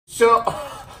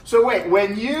So wait,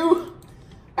 when you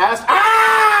asked,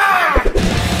 ah!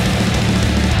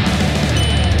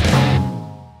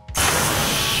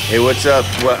 Hey, what's up?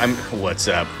 What's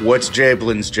up? What's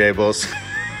Jablin's, Jables?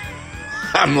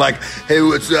 I'm like, hey,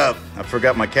 what's up? I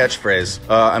forgot my catchphrase.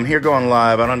 I'm here going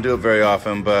live. I don't do it very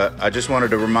often, but I just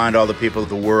wanted to remind all the people of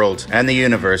the world and the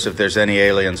universe, if there's any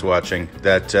aliens watching,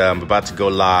 that I'm about to go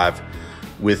live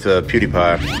with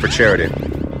PewdiePie for charity,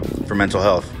 for mental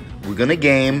health. We're gonna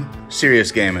game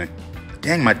serious gaming.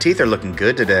 Dang, my teeth are looking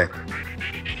good today.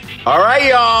 All right,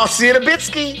 y'all. See you in a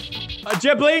bitski.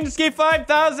 Jablinski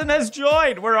 5000 has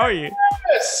joined. Where are you?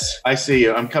 Yes. I see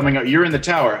you. I'm coming up. You're in the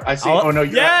tower. I see. Oh, no.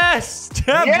 You're yes.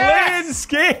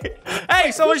 Jablinski. Yes!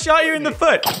 Hey, someone shot you in the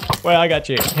foot. Wait, I got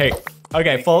you. Hey.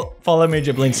 Okay, follow me,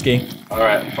 Jablinski. All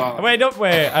right. Follow. Wait.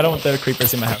 I don't want the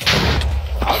creepers in my house.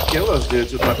 I'll kill those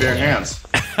dudes with my bare hands.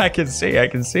 I can see.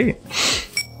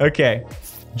 Okay.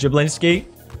 Jablinski.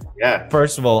 Yeah.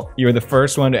 First of all, you're the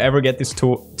first one to ever get this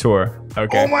tour.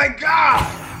 Okay. Oh my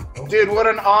God. Dude, what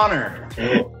an honor.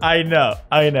 I know.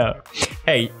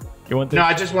 Hey, you want this? No,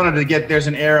 I just wanted to get, there's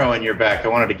an arrow in your back. I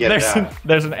wanted to get it out.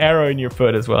 There's an arrow in your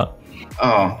foot as well.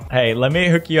 Oh. Hey, let me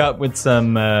hook you up with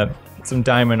some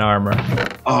diamond armor.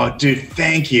 Oh, dude,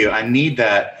 thank you. I need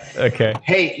that. Okay.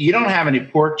 Hey, you don't have any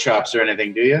pork chops or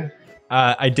anything, do you?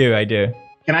 I do.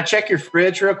 Can I check your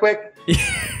fridge real quick?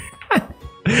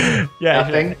 Yeah.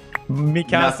 Nothing? Mi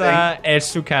casa es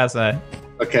su casa.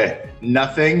 Okay.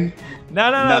 Nothing? No.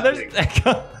 Nothing.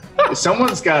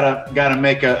 Someone's gotta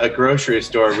make a grocery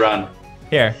store run.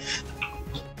 Here.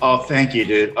 Oh, thank you,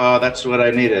 dude. Oh, that's what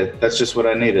I needed. That's just what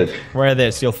I needed. Wear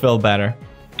this, you'll feel better.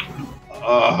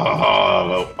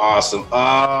 Oh, awesome.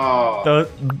 Oh.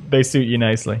 They suit you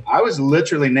nicely. I was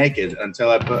literally naked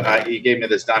until you gave me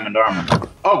this diamond armor.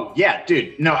 Oh, yeah,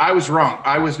 dude. No, I was wrong.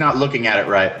 I was not looking at it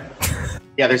right.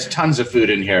 Yeah, there's tons of food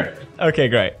in here. Okay,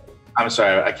 great. I'm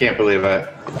sorry. I can't believe it.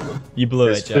 You blew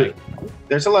it, Jack.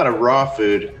 There's a lot of raw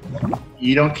food.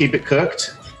 You don't keep it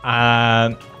cooked?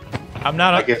 I'm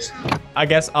not. I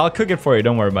guess I'll cook it for you.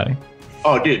 Don't worry about it.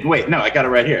 Oh, dude, wait. No, I got it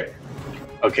right here.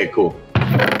 Okay, cool.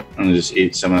 I'm gonna just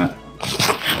eat some of that.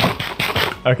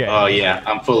 Okay. Oh yeah,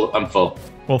 I'm full.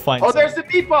 We'll find. Oh, there's the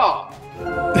meatball.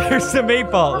 There's the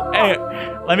meatball. Hey,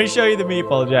 let me show you the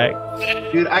meatball, Jack.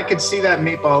 Dude, I could see that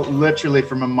meatball literally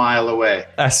from a mile away.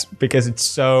 That's because it's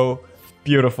so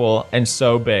beautiful and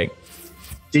so big.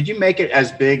 Did you make it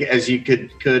as big as you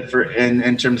could for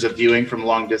in terms of viewing from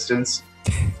long distance?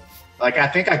 Like, I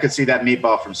think I could see that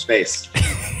meatball from space.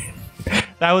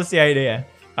 That was the idea.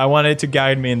 I wanted it to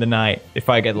guide me in the night if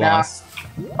I get lost.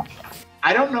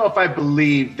 I don't know if I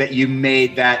believe that you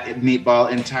made that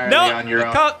meatball entirely on your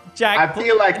own. Jack, I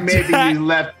feel like maybe you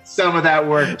left some of that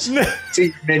work to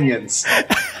your minions.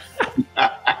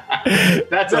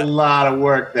 That's a lot of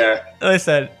work there.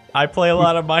 Listen, I play a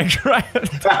lot of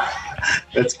Minecraft.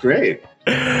 That's great.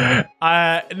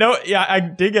 I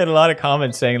did get a lot of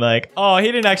comments saying like, "Oh, he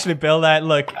didn't actually build that."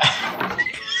 Look,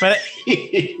 but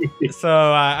so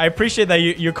I appreciate that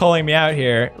you're calling me out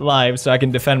here live so I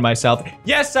can defend myself.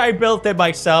 Yes, I built it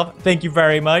myself. Thank you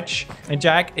very much. And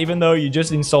Jack, even though you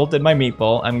just insulted my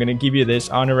meatball, I'm gonna give you this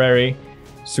honorary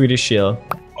Swedish shield.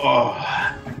 Oh,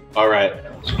 all right.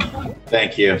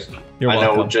 Thank you. You're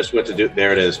welcome. I know just what to do.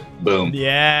 There it is. Boom.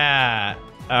 Yeah.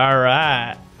 All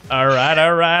right.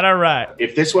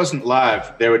 If this wasn't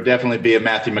live, there would definitely be a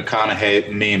Matthew McConaughey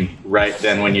meme right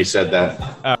then when you said that.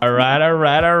 All right. Do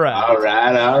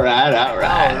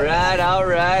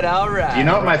you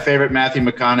know what my favorite Matthew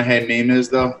McConaughey meme is,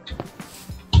 though?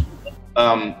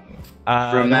 From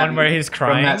that one where he's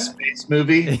crying? From that space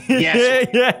movie? Yes.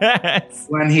 Yes.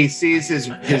 When he sees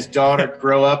his daughter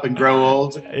grow up and grow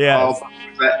old. Yes.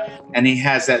 And he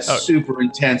has that super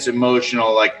intense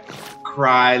emotional, like,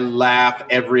 cry, laugh,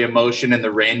 every emotion in the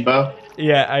rainbow.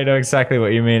 Yeah, I know exactly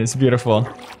what you mean. It's beautiful.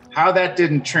 How that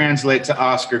didn't translate to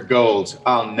Oscar gold,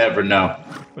 I'll never know.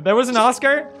 But there was an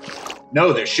Oscar?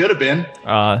 No, there should have been.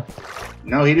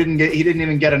 No, he didn't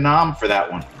even get a nom for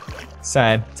that one.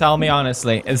 Sad. Tell me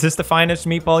honestly, is this the finest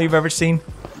meatball you've ever seen?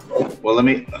 Well,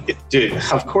 dude,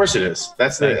 of course it is.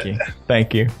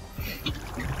 Thank you.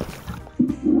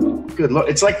 Good Lord,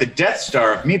 it's like the Death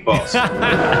Star of meatballs.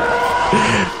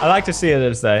 I like to see it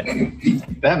as that.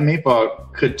 That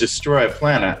meatball could destroy a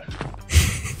planet.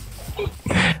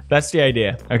 That's the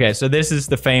idea. Okay, so this is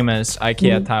the famous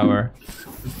IKEA tower.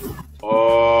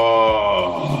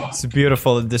 Oh. It's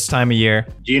beautiful at this time of year.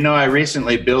 Do you know I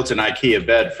recently built an IKEA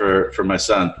bed for my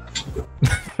son?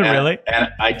 Really? And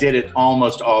I did it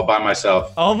almost all by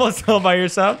myself. Almost all by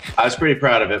yourself? I was pretty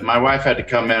proud of it. My wife had to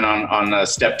come in on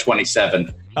step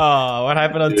 27. Oh, what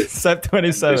happened on step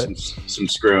 27? Some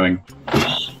screwing.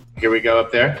 Here we go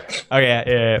up there. Okay,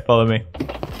 yeah, follow me.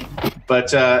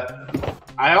 But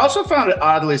I also found it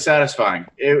oddly satisfying.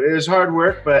 It was hard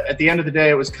work, but at the end of the day,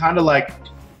 it was kind of like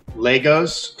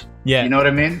Legos. Yeah. You know what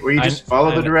I mean? Where you just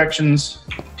follow the directions.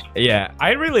 Yeah,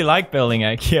 I really like building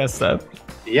IKEA stuff.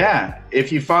 Yeah,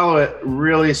 if you follow it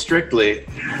really strictly.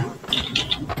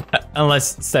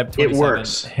 Unless step 27 it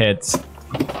works. Hits.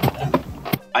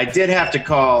 I did have to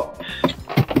call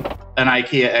an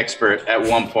IKEA expert at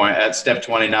one point at step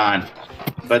 29,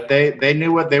 but they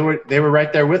knew what they were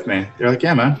right there with me. They're like,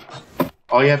 yeah, man,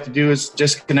 all you have to do is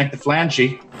just connect the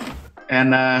flangey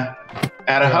and add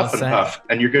a huff and puff,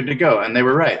 and you're good to go. And they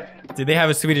were right. Did they have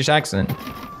a Swedish accent?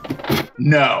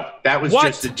 No, that was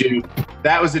just a dude.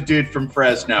 That was a dude from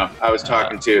Fresno I was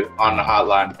talking to on the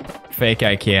hotline. Fake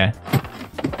IKEA.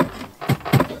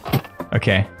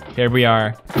 Okay, here we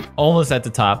are, almost at the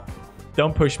top.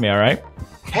 Don't push me, all right?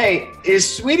 Hey,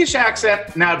 is Swedish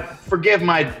accent, now forgive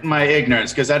my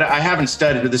ignorance, because I haven't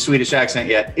studied the Swedish accent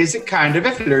yet. Is it kind of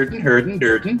a flirtin', hurtin',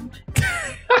 dirtin'?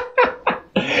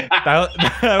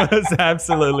 That was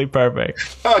absolutely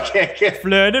perfect. Okay.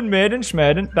 Flirtin', midden,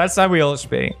 schmedden. That's how we all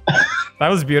speak. That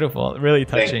was beautiful, really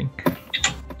touching.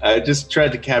 I just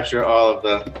tried to capture all of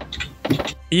the...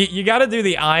 You gotta do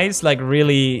the eyes like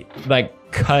really, like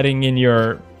cutting in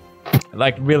your,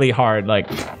 like really hard, like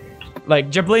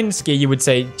Jablinski, you would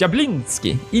say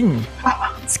Jablinski.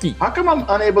 Ski. How come I'm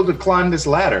unable to climb this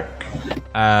ladder?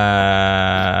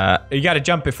 You gotta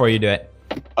jump before you do it.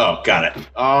 Oh, got it.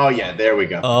 Oh yeah, there we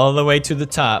go. All the way to the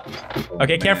top.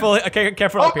 Okay, careful. Okay,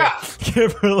 careful up here.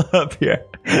 Careful up here.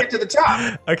 Get to the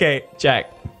top. Okay,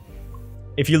 Jack.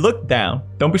 If you look down,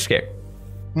 don't be scared.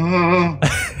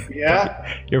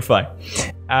 Yeah. You're fine.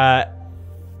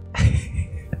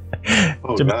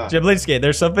 Jablinski,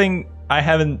 there's something I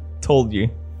haven't told you.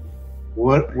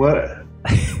 What?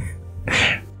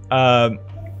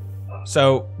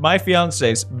 So my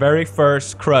fiance's very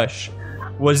first crush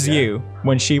was you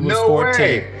when she was 14.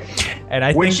 Way. And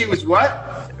I when think she was what?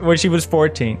 When she was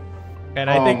 14. And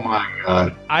I think, oh my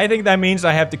god. I think that means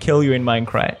I have to kill you in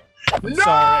Minecraft. I'm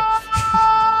sorry.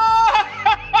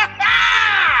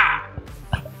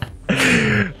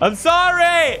 I'm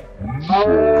sorry.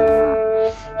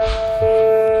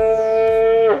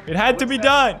 It had to be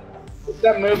done. What's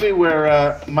that movie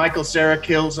where Michael Cera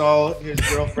kills all his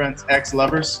girlfriend's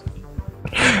ex-lovers?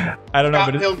 I don't know,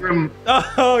 but Pilgrim.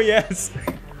 Oh yes.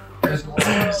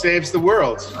 Saves the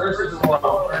world.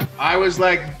 I was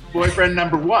like boyfriend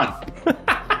number 1.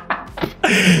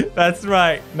 That's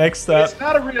right. Next up. It's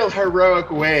not a real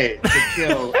heroic way to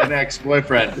kill an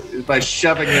ex-boyfriend is by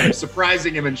shoving him,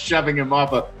 surprising him, and shoving him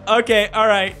off a. Okay, all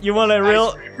right. You want a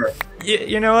real?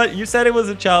 You know what? You said it was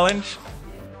a challenge.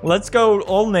 Let's go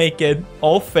all naked,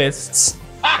 all fists,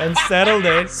 and settle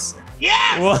this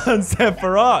once and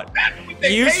for all.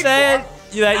 You said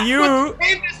that you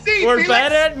were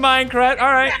better at Minecraft.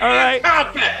 All right, all right.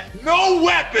 No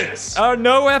weapons. Oh,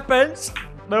 no weapons.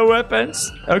 No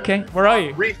weapons. Okay, where are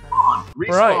you?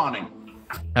 Respawning.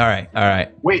 All right, all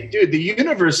right. Wait, dude, the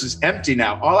universe is empty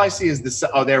now. All I see is the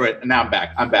sun. Oh, there it. Now I'm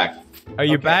back. I'm back. Are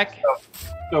you back?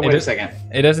 So wait a second.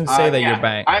 It doesn't say that you're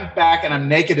back. I'm back and I'm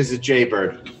naked as a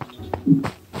jaybird.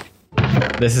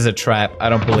 This is a trap. I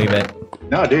don't believe it.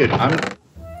 No, dude. I'm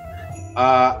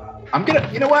gonna.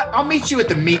 You know what? I'll meet you at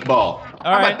the meatball.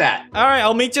 How about that? All right,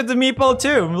 I'll meet you at the meatball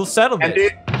too. We'll settle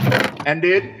this. And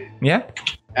dude. Yeah.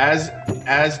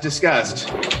 As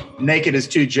discussed, naked as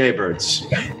 2 jaybirds.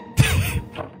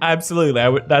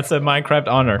 Absolutely. That's a Minecraft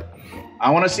honor. I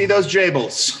want to see those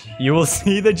jables. You will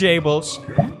see the jables.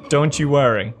 Don't you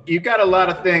worry. You got a lot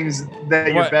of things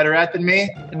that you're better at than me.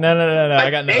 No. I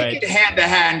got no naked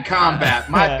hand-to-hand combat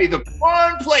might be the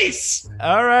one place.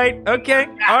 All right. Okay.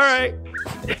 All right.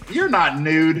 You're not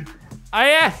nude. I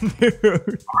am nude.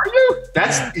 Are you?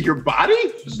 That's your body?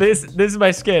 This is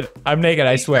my skin. I'm naked,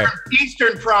 I swear.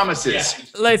 Eastern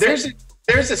Promises. Yeah.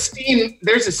 There's a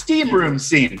steam room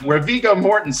scene where Viggo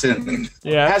Mortensen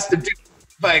has to do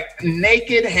like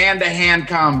naked hand-to-hand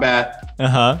combat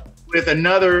with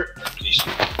another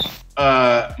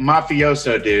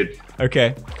mafioso dude.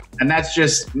 Okay. And that's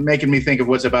just making me think of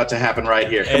what's about to happen right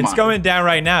here. Come on. Going down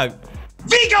right now.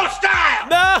 Viggo style!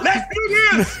 No! Let's do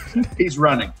this! He's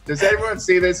running. Does everyone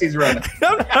see this? He's running.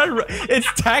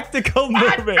 It's tactical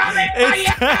movement.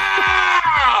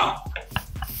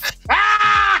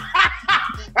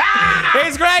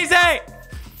 He's crazy!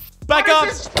 Back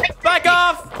off! Back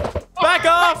off! Back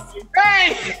off!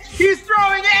 Hey! He's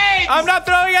throwing eggs! I'm not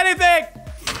throwing anything!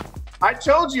 I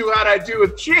told you what I do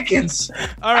with chickens.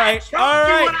 All right. I told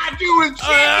you what I do with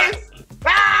chickens.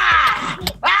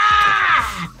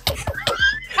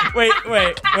 Wait.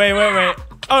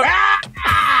 Oh.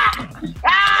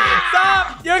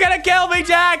 Stop! You're gonna kill me,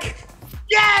 Jack!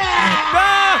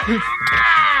 Yeah! No!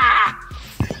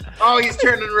 Oh, he's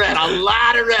turning red. A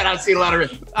lot of red. I see a lot of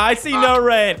red. I see no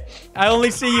red. I only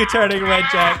see you turning red,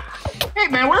 Jack. Hey,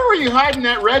 man, where were you hiding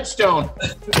that redstone?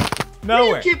 Nowhere.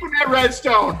 Where are you keeping that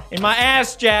redstone? In my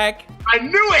ass, Jack. I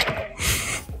knew it.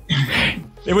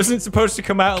 It wasn't supposed to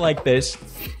come out like this.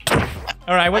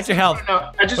 All right, what's your health?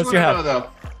 I just What's want your to health? know, though.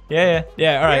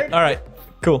 Yeah. All right.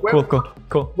 Cool.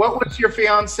 What was your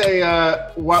fiance?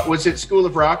 What was it? School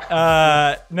of Rock? No,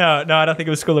 I don't think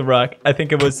it was School of Rock. I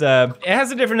think it was. It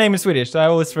has a different name in Swedish, so I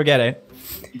always forget it.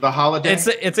 The Holiday.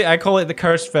 I call it the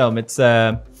cursed film. It's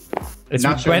Nacho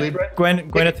with Libre?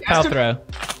 Gwyneth Paltrow.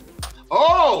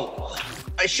 Oh,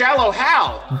 Shallow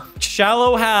Hal.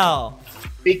 Shallow Hal.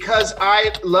 Because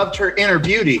I loved her inner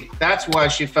beauty. That's why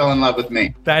she fell in love with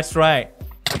me. That's right.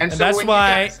 And so that's when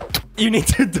why you need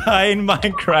to die in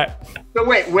Minecraft. So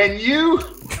wait, when you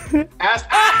asked...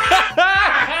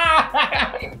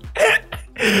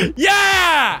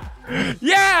 Yeah!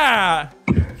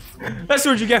 That's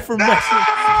what you get for messing.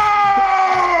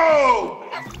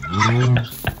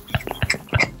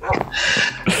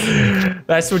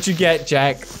 That's what you get,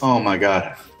 Jack. Oh my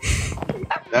god.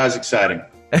 That was exciting.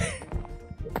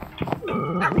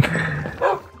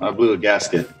 I blew a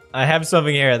gasket. I have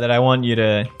something here that I want you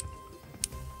to...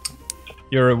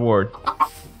 Your reward.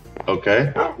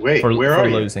 Okay. Wait, where for are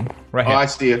you? Losing. Right Oh, here. I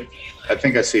see you. I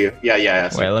think I see you. Yeah, I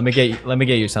see Wait, you. let me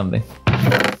get you something.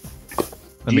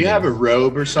 Do you have a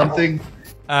robe or something?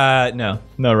 No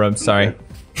robe. Sorry. Okay.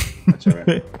 That's all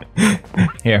right.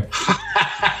 Here.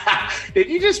 Did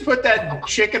you just put that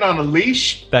chicken on a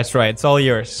leash? That's right. It's all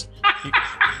yours.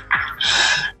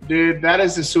 Dude, that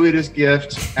is the sweetest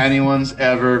gift anyone's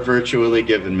ever virtually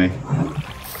given me.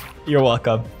 You're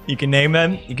welcome. You can name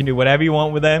them. You can do whatever you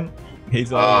want with them.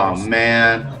 He's all yours. Oh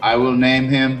man, I will name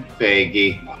him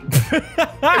Faggy.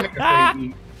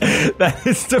 That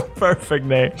is the perfect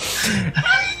name.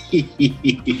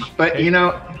 But you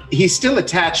know, he's still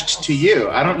attached to you.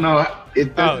 I don't know.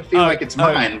 It doesn't feel like it's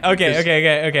mine. Okay.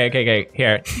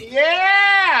 Here.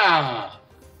 Yeah.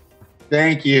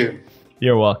 Thank you.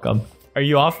 You're welcome. Are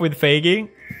you off with Faggy?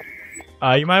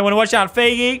 You might want to watch out,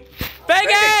 Faggy.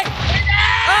 Faggy!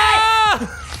 Ah!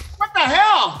 What the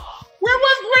hell? Where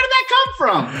did that come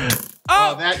from?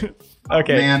 Oh, that.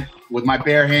 Okay. Man, with my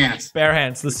bare hands. Bare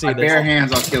hands. Let's see My this. bare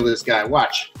hands, I'll kill this guy.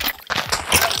 Watch.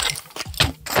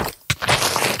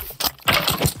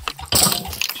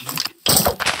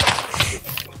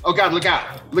 Oh God! Look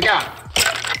out! Look out!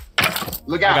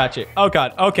 Look out! I got you. Oh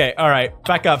God. Okay. All right.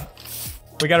 Back up.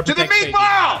 We gotta To the protect Faggy.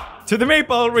 meatball! To the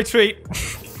meatball. Retreat.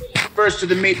 First to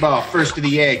the meatball. First to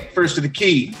the egg. First to the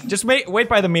key. Just wait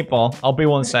by the meatball. I'll be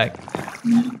 1 sec.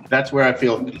 That's where I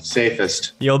feel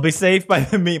safest. You'll be safe by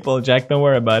the meatball, Jack. Don't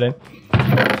worry about it.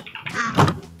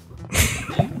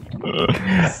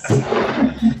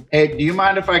 Hey, do you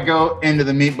mind if I go into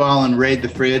the meatball and raid the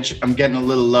fridge? I'm getting a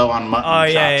little low on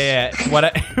mutton chops. Yeah.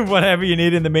 Whatever you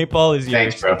need in the meatball is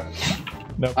yours. Thanks, bro.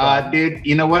 No problem. Dude,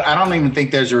 you know what? I don't even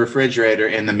think there's a refrigerator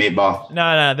in the meatball.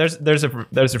 No. There's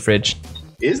a fridge.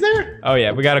 Is there? Oh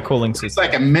yeah, we got a cooling It's system.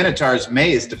 like a Minotaur's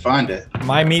maze to find it.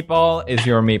 My meatball is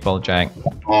your meatball, Jack.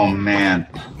 Oh, man.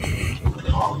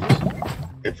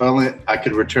 If only I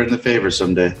could return the favor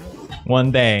someday.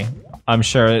 One day, I'm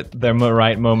sure the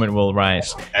right moment will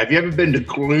rise. Have you ever been to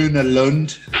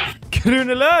Grunelund?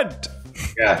 Grunelund!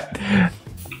 Yeah.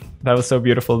 That was so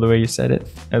beautiful the way you said it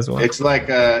as well. It's like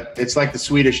the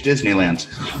Swedish Disneyland.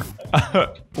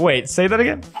 Wait, say that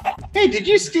again? Hey, did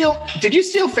you steal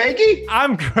Faggy?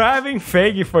 I'm grabbing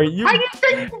Faggy for you. I didn't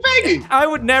take Faggy. I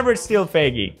would never steal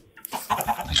Faggy.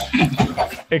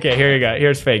 Okay, here you go.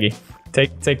 Here's Faggy.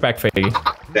 Take back Faggy.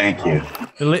 Thank you.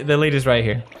 The lead is right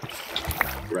here.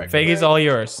 Right. Faggy's all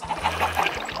yours.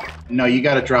 No, you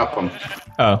gotta drop him.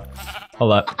 Oh,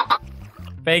 hold up.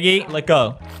 Faggy, let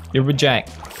go. You're with Jack.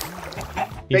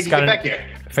 Faggy, get back here.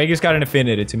 Faggy's got an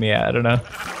affinity to me. I don't know.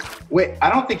 Wait, I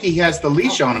don't think he has the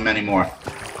leash on him anymore.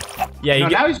 Yeah, No,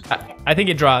 now he's... I think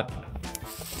it dropped.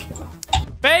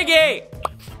 Faggy!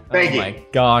 Faggy. Oh my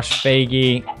gosh,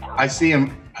 Faggy. I see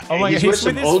him. Oh my He's God, with he's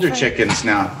some with his older friend. chickens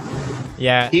now.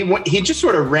 Yeah, He just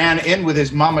sort of ran in with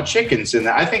his mama chickens, and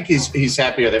I think he's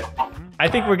happier there. I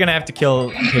think we're gonna have to kill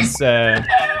his. I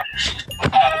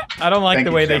don't like Thank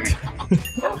the you, way they. Sammy.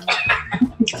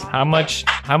 How much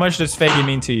does Faggy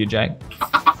mean to you, Jack?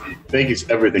 Faggy's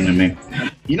everything to me.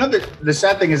 You know, the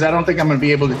sad thing is I don't think I'm going to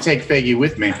be able to take Faggy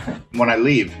with me when I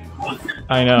leave.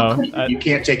 I know. You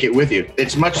can't take it with you.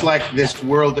 It's much like this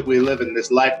world that we live in,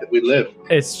 this life that we live.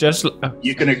 It's just...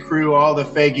 You can accrue all the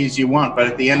faggies you want, but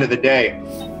at the end of the day...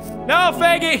 No,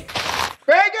 Faggy!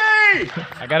 Faggy!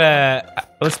 I gotta...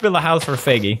 Let's build a house for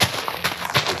Faggy.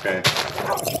 Okay.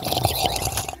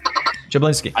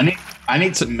 Jablinski. I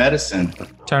need some medicine.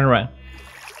 Turn around.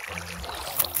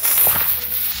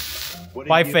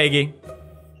 Bye, Faggy.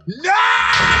 No!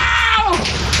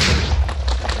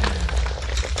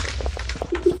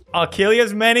 I'll kill you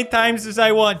as many times as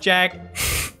I want, Jack.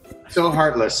 So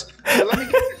heartless. So let me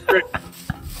get this straight.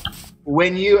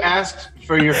 When you asked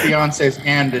for your fiance's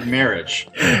hand in marriage,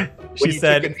 She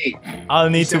said, I'll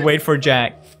need to wait for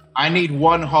Jack. I need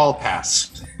one hall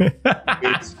pass.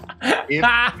 It's, if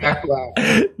Jack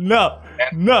Black No.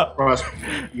 cross,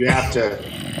 you have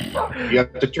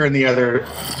to turn the other.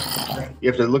 You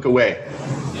have to look away.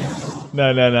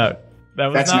 No. That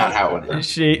was That's not how it works.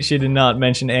 She did not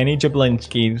mention any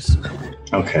Jablinskis.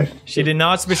 Okay. She did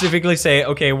not specifically say,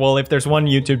 okay, well, if there's one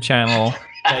YouTube channel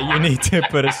that you need to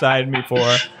put aside me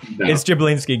for, it's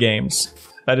Jablinski Games.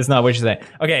 That is not what she said.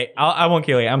 Okay, I won't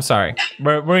kill you. I'm sorry.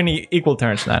 We're in equal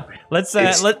turns now. Let's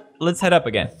head up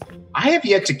again. I have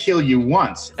yet to kill you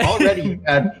once. Already you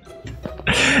had.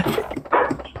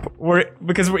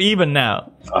 Because we're even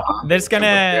now. This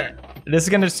is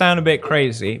gonna sound a bit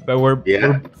crazy, but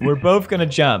we're both gonna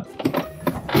jump.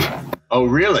 Oh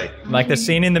really? Like the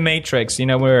scene in The Matrix, you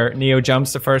know, where Neo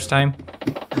jumps the first time.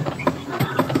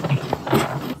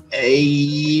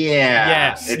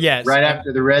 Yeah. Yes. Right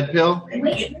after the red pill.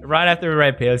 Right after the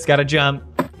red pill, it's gotta jump,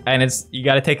 and you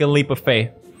gotta take a leap of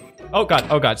faith. Oh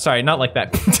god, sorry, not like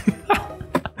that.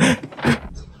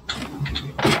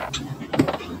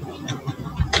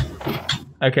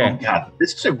 Okay. Oh god,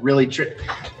 this is a really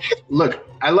Look,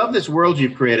 I love this world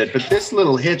you've created, but this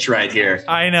little hitch right here.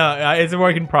 I know, it's a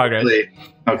work in progress.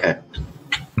 Okay.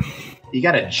 You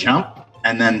gotta jump,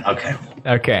 and then okay.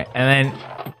 Okay, and then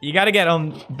you gotta get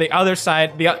on the other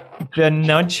side, the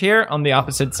nudge here on the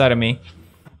opposite side of me.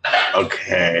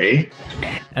 Okay.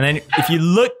 And then if you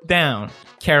look down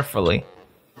carefully,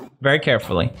 very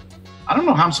carefully. I don't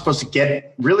know how I'm supposed to get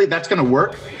it. Really, that's gonna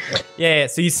work? Yeah.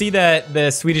 So you see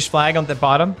the Swedish flag on the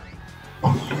bottom?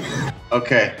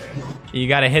 Okay. You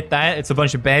gotta hit that. It's a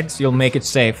bunch of beds. You'll make it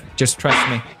safe. Just trust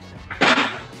me.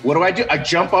 What do? I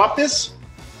jump off this?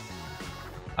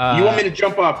 You want me to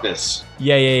jump off this?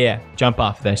 Yeah. Jump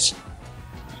off this.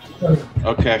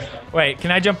 Okay. Wait,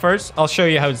 can I jump first? I'll show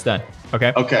you how it's done.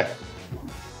 Okay.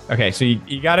 Okay. So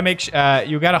you gotta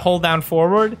you gotta hold down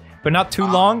forward, but not too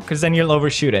long, because then you'll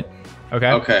overshoot it.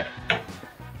 Okay.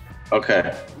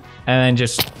 Okay. And then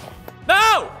just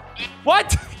no.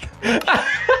 What?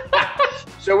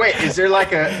 So wait, is there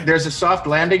like there's a soft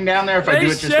landing down there if I do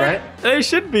it just right? There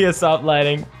should be a soft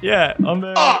landing. Yeah, on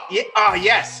the. Oh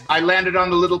yes, I landed on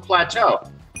the little plateau.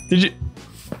 Did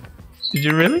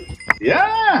you really?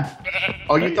 Yeah.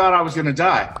 Oh, you thought I was gonna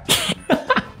die?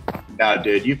 No,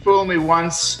 dude, you fooled me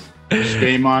once.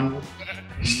 Shame on.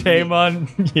 Shame on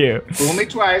you. Fool me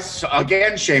twice.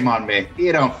 Again, shame on me.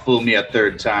 You don't fool me a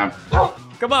third time.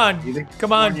 Come on,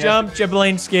 jump,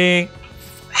 Jablinski.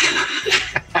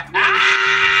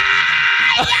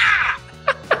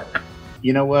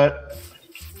 You know what?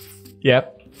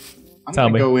 Yep. I'm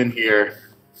gonna go in here.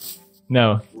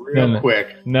 No. Real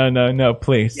quick. No,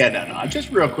 please. Yeah, no. Just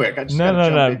real quick. I just gotta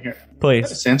jump in here.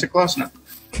 Please. Santa Claus? No.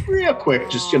 Real quick,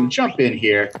 just gonna jump in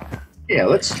here. Yeah,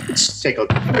 let's take a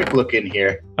quick look in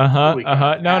here. No.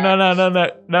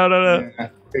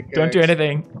 Don't do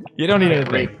anything. You don't need anything.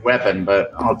 Great weapon,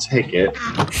 but I'll take it.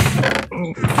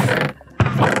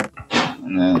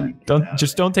 And then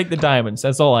don't take the diamonds.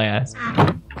 That's all I ask.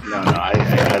 No,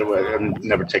 I'm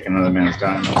never taking another man's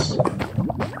diamonds.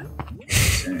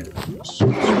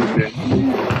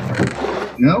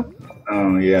 Nope.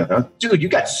 Oh yeah, dude, you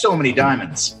got so many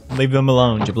diamonds. Leave them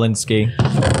alone, Jablinski.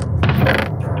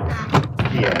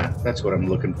 Yeah, that's what I'm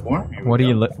looking for. What do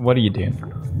you do?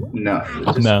 No,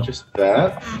 just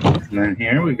that. And then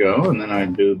here we go, and then I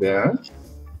do that.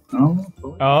 Oh!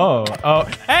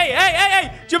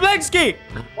 Hey, Jablinski!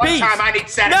 One time I need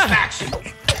satisfaction. No.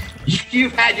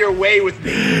 You've had your way with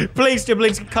me. Please,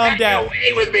 Jablinski, calm down. Your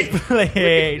way with me.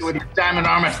 Please. With your diamond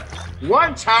armor.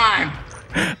 One time.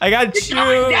 I got shoes.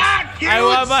 I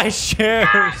want my shoes.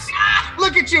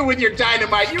 Look at you with your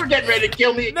dynamite. You were getting ready to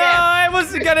kill me again. No, I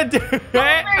wasn't gonna do it.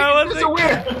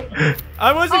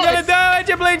 I wasn't gonna do it,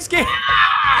 Jablinski.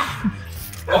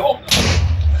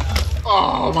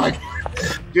 Oh my God.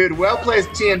 Dude, well placed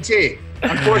TNT.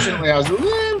 Unfortunately, I was a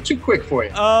little too quick for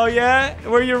you. Oh yeah?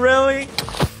 Were you really?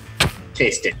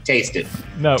 Taste it.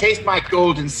 No. Taste my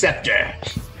golden scepter.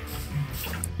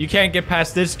 You can't get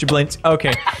past this, Jablinski.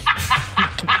 Okay.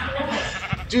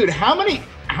 Dude, how many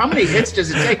hits does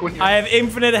it take when you're... I have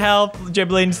infinite health,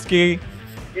 Jablinski.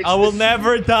 I will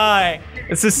never die.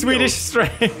 It's a Swedish strain.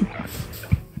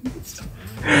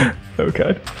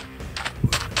 Okay.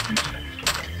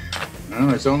 No,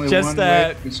 there's only one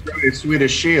way to destroy a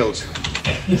Swedish shield.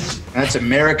 That's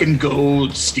American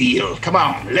gold steel. Come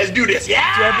on, let's do this. Yeah!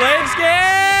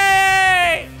 Jablinski!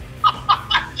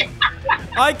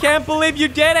 I can't believe you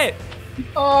did it.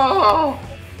 Oh.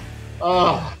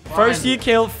 First you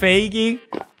killed Faggy,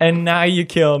 and now you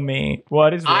kill me.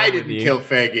 What is wrong I with didn't you? kill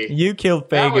Faggy. You killed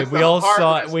Faggy. We all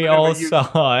saw it. We all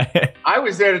saw it. I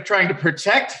was there trying to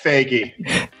protect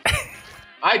Faggy.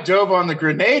 I dove on the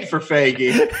grenade for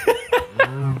Faggy.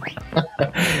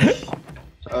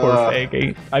 Poor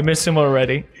Faggy. I miss him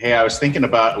already. Hey, I was thinking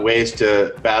about ways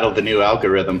to battle the new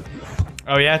algorithm.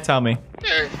 Oh yeah, tell me.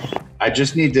 I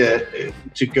just need to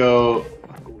go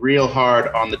real hard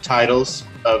on the titles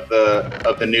of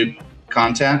the new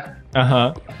content.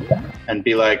 And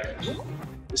be like,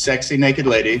 sexy naked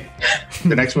lady.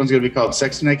 The next one's gonna be called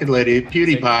Sexy Naked Lady,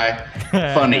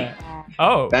 PewdiePie, Funny.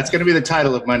 Oh. That's gonna be the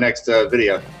title of my next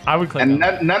video. I would click. And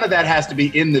none of that has to be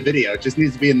in the video. It just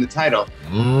needs to be in the title.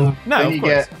 No, then you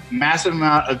get massive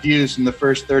amount of views in the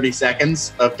first 30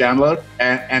 seconds of download,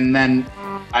 and then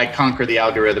I conquer the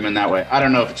algorithm in that way. I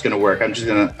don't know if it's gonna work. I'm just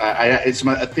gonna. It's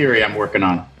a theory I'm working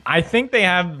on. I think they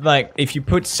have, like, if you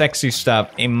put sexy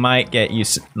stuff, it might get you,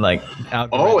 like, algorithm.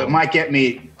 Oh, it might get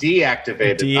me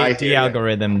deactivated.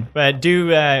 De-algorithm. But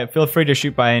do feel free to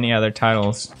shoot by any other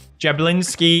titles.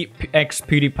 Jablinski x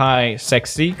PewdiePie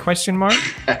sexy, question mark?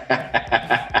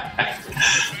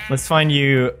 Let's find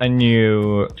you a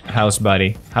new house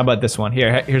buddy. How about this one?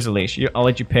 Here's a leash. I'll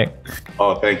let you pick.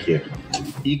 Oh, thank you.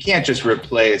 You can't just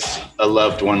replace a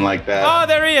loved one like that. Oh,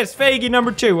 there he is. Faggy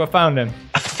number 2. I found him.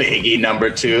 Faggy number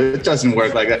 2. It doesn't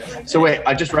work like that. So wait,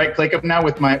 I just right click him now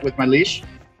with my leash?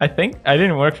 I think it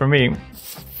didn't work for me.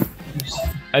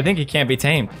 I think he can't be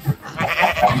tamed.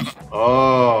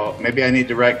 Oh, maybe I need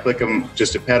to right click him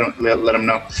just to pet him, let him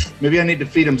know. Maybe I need to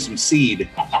feed him some seed.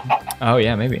 Oh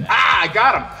yeah, maybe. Ah, I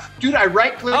got him. Dude, I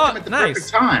right clicked him at the perfect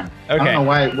time. Okay. I don't know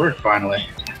why it worked finally.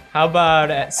 How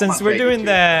about, since we're doing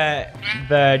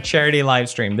the charity live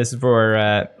stream, this is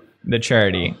for the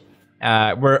charity.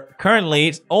 We're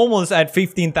currently almost at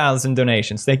 15,000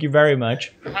 donations. Thank you very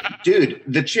much. Dude,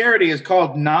 the charity is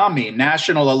called NAMI,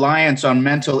 National Alliance on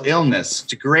Mental Illness.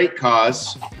 It's a great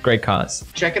cause. Great cause.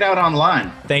 Check it out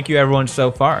online. Thank you everyone so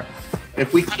far.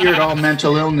 If we cured all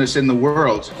mental illness in the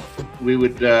world, we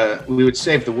would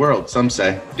save the world, some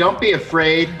say. Don't be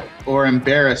afraid or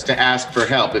embarrassed to ask for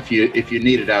help if you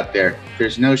need it out there.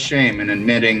 There's no shame in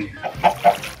admitting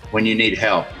when you need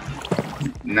help.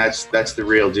 And that's the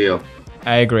real deal.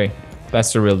 I agree.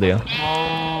 That's the real deal.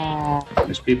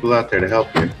 There's people out there to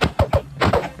help you.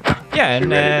 Yeah, and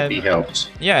You're ready to be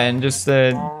helped. Yeah, and just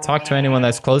talk to anyone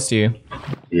that's close to you.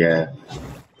 Yeah.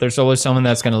 There's always someone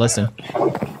that's gonna listen.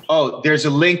 Oh, there's a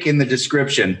link in the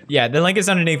description. Yeah, the link is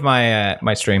underneath my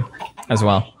my stream as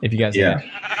well. If you guys need it.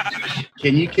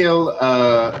 Can you kill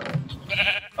a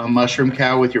mushroom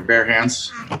cow with your bare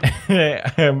hands?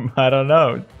 I don't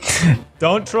know.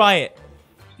 Don't try it.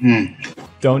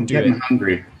 Don't do it. I'm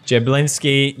hungry.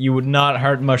 Jablinski, you would not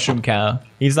hurt Mushroom Cow.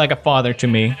 He's like a father to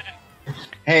me.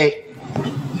 Hey,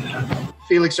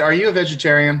 Felix, are you a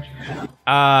vegetarian?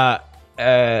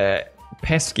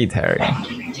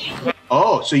 Pescatarian.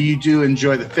 Oh, so you do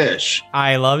enjoy the fish.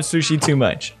 I love sushi too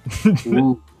much.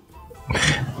 Ooh.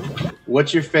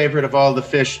 What's your favorite of all the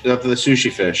fish, of the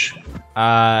sushi fish?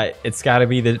 It's gotta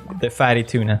be the fatty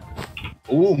tuna.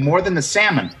 Ooh, more than the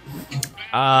salmon.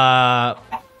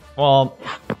 Well,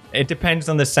 it depends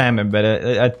on the salmon, but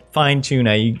a fine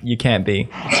tuna you can't be.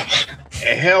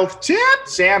 A health tip: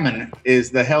 salmon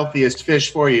is the healthiest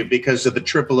fish for you because of the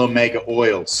triple omega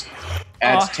oils.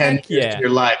 Adds 10 years to your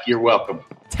life. You're welcome.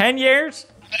 10 years?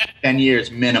 10 years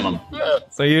minimum.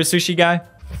 So you're a sushi guy?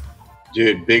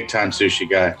 Dude, big time sushi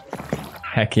guy.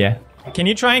 Heck yeah. Can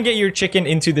you try and get your chicken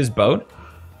into this boat?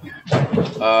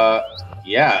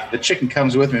 Yeah, the chicken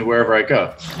comes with me wherever I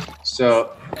go.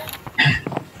 So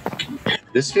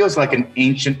this feels like an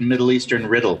ancient Middle Eastern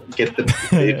riddle. Get the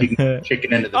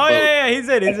chicken into the boat. Oh yeah, he's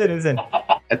in.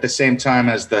 At the same time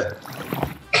as the.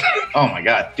 Oh my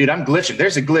god, dude, I'm glitching.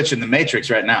 There's a glitch in the Matrix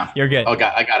right now. You're good. Oh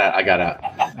god, I got out.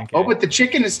 Okay. Oh, but the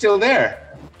chicken is still there.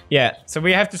 Yeah, so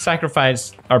we have to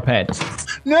sacrifice our pets.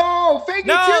 No, fake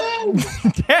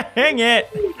it too. Dang it!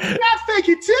 Not fake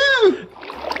it too.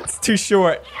 It's too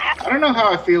short. I don't know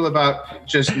how I feel about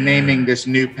just naming this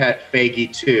new pet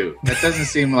Faggy 2. That doesn't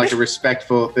seem like a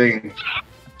respectful thing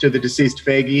to the deceased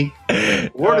Faggy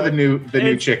or to the new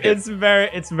chicken. It's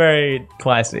very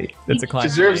classy. It's a classy.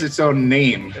 Deserves its own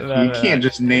name. You can't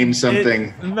just name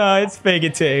something. No, it's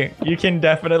Faggy too. You can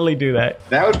definitely do that.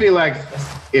 That would be like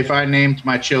if I named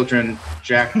my children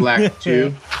Jack Black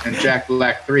 2 and Jack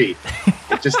Black 3.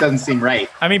 It just doesn't seem right.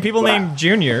 I mean, people name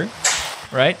Junior,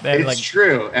 right? It's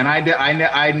true, and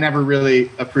I never really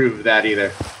approve of that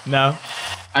either. No.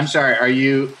 I'm sorry. Are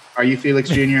you Felix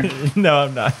Jr.? No,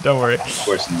 I'm not. Don't worry. Of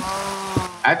course not.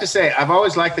 I have to say, I've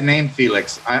always liked the name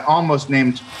Felix. I almost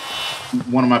named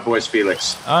one of my boys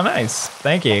Felix. Oh, nice.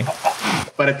 Thank you.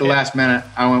 But at the last minute,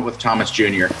 I went with Thomas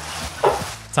Jr.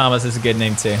 Thomas is a good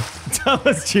name too.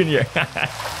 Thomas Jr.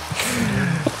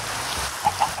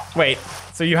 Wait,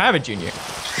 so you have a junior?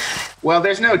 Well,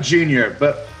 there's no junior,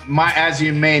 but as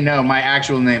you may know, my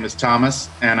actual name is Thomas,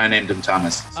 and I named him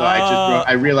Thomas. So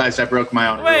I realized I broke my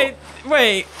own rule.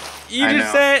 Wait, you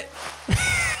just said.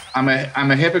 I'm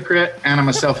a hypocrite and I'm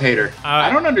a self-hater. I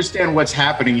don't understand what's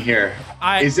happening here.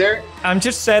 I'm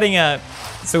just setting up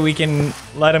so we can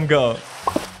let him go.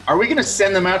 Are we gonna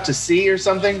send them out to sea or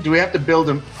something? Do we have to build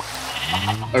a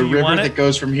river that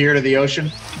goes from here to the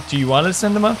ocean? Do you want to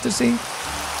send them up to sea?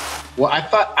 Well,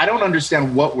 I don't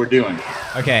understand what we're doing.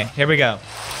 Okay, here we go.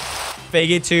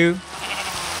 Faggy 2.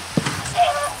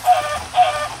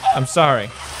 I'm sorry.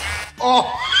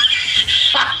 Oh.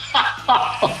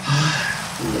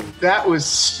 That was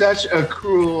such a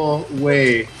cruel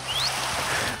way.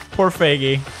 Poor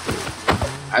Faggy.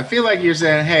 I feel like you're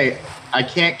saying, hey, I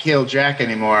can't kill Jack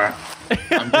anymore. I'm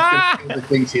just gonna kill the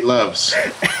things he loves.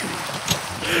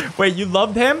 Wait, you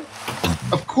loved him?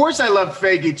 Of course I loved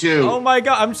Faggy too. Oh my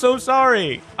god, I'm so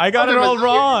sorry. I got it all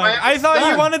wrong. I thought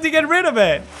you wanted to get rid of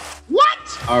it. What?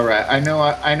 All right, I know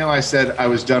I said I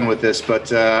was done with this,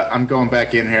 but I'm going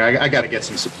back in here. I got to get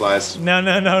some supplies. No.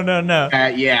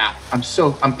 Yeah,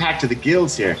 I'm packed to the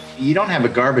gills here. You don't have a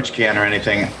garbage can or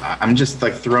anything. I'm just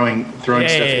like throwing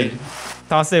stuff in.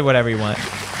 Toss it whatever you want.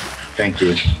 Thank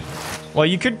you. Well,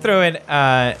 you could throw it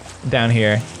down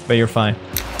here, but you're fine.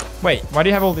 Wait, why do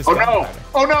you have all this? Oh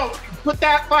no! Put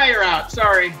that fire out.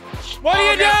 Sorry. What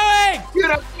are you doing?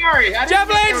 Dude, I'm sorry.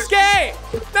 Jablinski!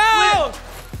 No!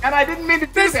 And I didn't mean to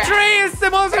do that. This tree is the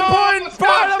most important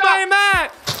part of my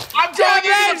map.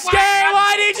 Jablinski,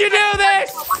 why did you do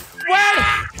this?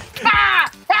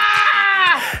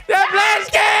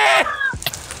 Jablinski!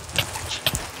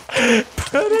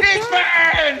 It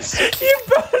burns! You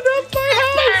burned up my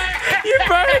house! You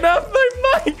burned up my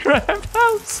Minecraft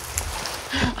house!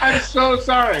 I'm so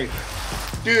sorry.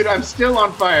 Dude, I'm still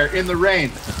on fire in the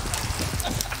rain.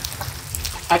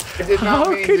 I did not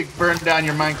mean to burn down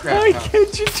your Minecraft house. Why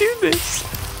can't you do this?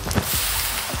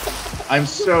 I'm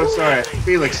so sorry.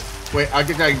 Felix, wait, I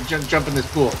jump in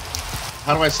this pool.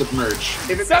 How do I submerge?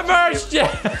 Submerge,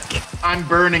 Jack! I'm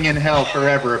burning in hell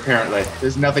forever, apparently.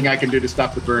 There's nothing I can do to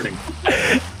stop the burning.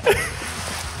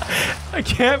 I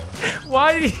can't.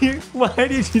 Why did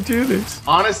you do this?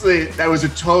 Honestly, that was a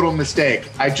total mistake.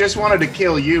 I just wanted to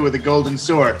kill you with a golden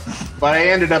sword, but I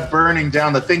ended up burning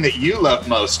down the thing that you love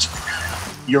most.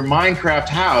 Your Minecraft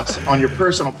house on your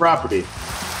personal property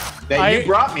that you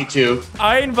brought me to.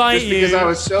 I invite you because I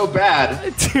was so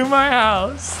bad to my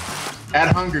house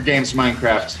at Hunger Games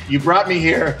Minecraft. You brought me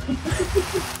here,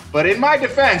 but in my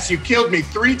defense, you killed me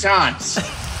 3 times.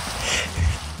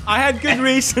 I had good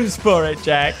reasons for it,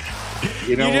 Jack.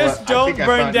 You know, just don't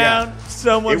burn down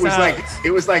someone's house.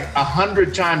 It was like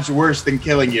 100 times worse than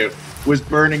killing you. Was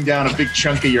burning down a big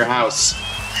chunk of your house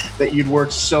that you'd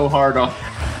worked so hard on.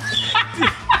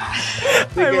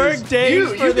 I worked days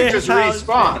for this just house.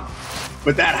 Respawn,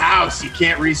 but that house, you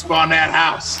can't respawn that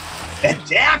house. That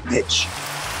damage.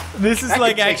 This is that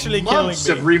like actually killing me. Months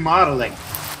of remodeling.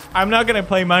 I'm not gonna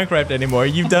play Minecraft anymore.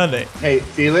 You've done it. Hey,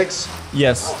 Felix.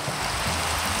 Yes.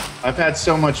 I've had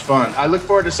so much fun. I look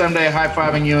forward to someday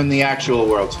high-fiving you in the actual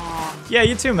world. Yeah,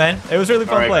 you too, man. It was really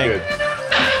fun playing. Good.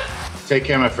 Take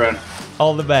care, my friend.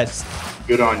 All the best.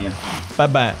 Good on you.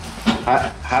 Bye-bye.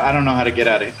 I don't know how to get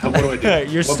out of here. What do I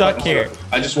do? You're stuck here.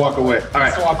 I just walk away. All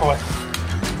right. Just walk away.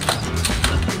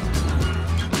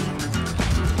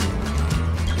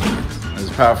 That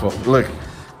was powerful. Look,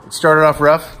 it started off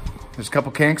rough. There's a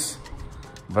couple kinks,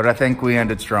 but I think we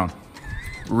ended strong.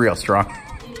 Real strong.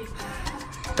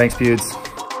 Thanks, Pewds.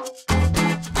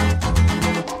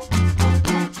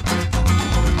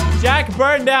 Jack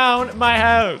burned down my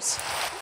house.